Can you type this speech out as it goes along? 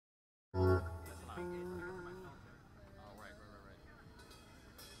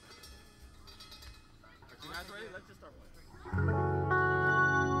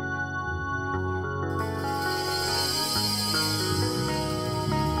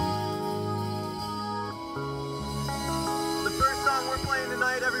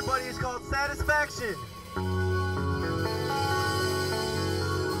Everybody, is called Satisfaction.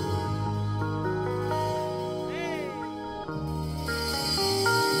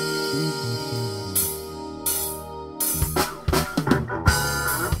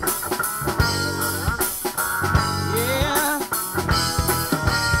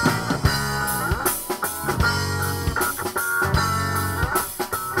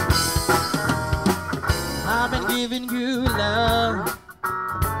 I've been giving you love.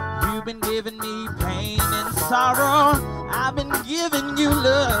 You've been giving me pain and sorrow. I've been giving you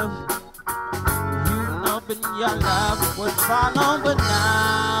love. You hoping your love would follow, but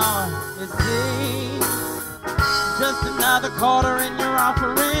now it seems just another quarter in your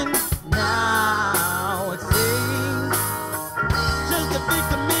offering. Now it seems just a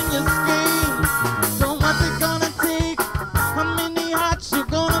victim in your scheme. So what's it gonna take? How many hearts you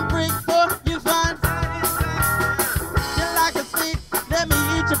gonna break for you find satisfaction? You're like a snake, let me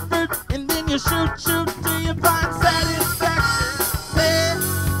eat your fruit, and then you shoot till you find satisfaction.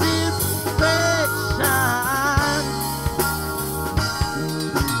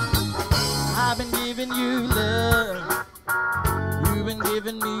 I've been giving you love. You've been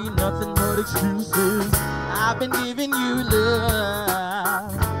giving me nothing but excuses. I've been giving you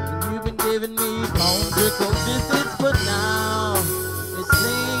love. And you've been giving me phone trickle visits, but now it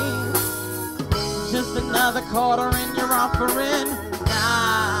seems just another quarter in your offering.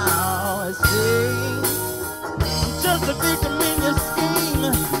 Now it seems just a victim in your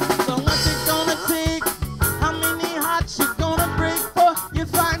scheme. So what's it gonna take? How many hearts you gonna break for you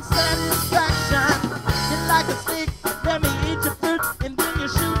find satisfaction? You're like a snake, let me eat your fruit, and then you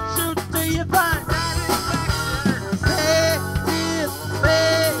shoot till you find satisfaction.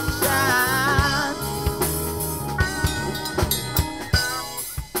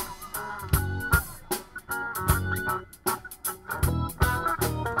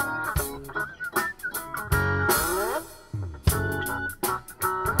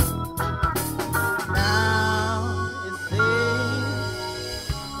 Now it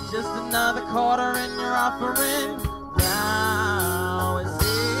seems just another quarter in your offering. Now it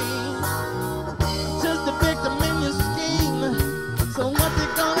seems just a victim in your scheme. So what's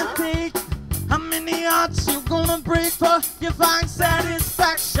it gonna take? How many hearts you gonna break for you find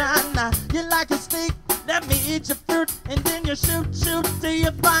satisfaction? You're like a snake, let me eat your fruit, and then you shoot